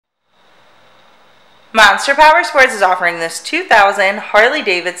Monster Powersports is offering this 2000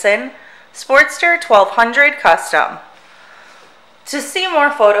 Harley-Davidson Sportster 1200 Custom. To see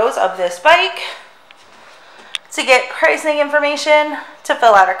more photos of this bike, to get pricing information, to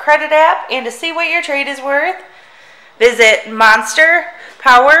fill out a credit app, and to see what your trade is worth, visit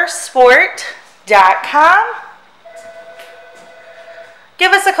monsterpowersport.com.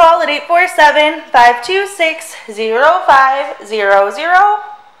 Give us a call at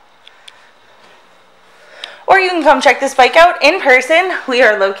 847-526-0500. Or you can come check this bike out in person. We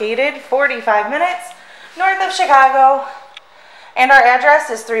are located 45 minutes north of Chicago. And our address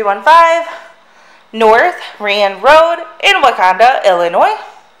is 315 North Rand Road in Wauconda, Illinois.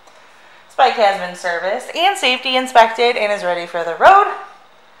 This bike has been serviced and safety inspected and is ready for the road.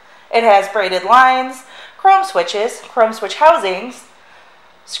 It has braided lines, chrome switches, chrome switch housings,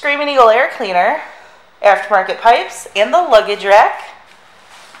 Screaming Eagle air cleaner, aftermarket pipes, and the luggage rack.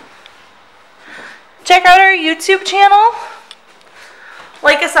 Check out our YouTube channel.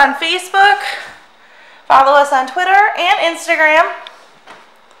 Like us on Facebook. Follow us on Twitter and Instagram.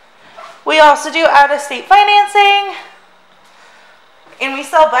 We also do out-of-state financing. And we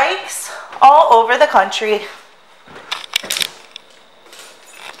sell bikes all over the country.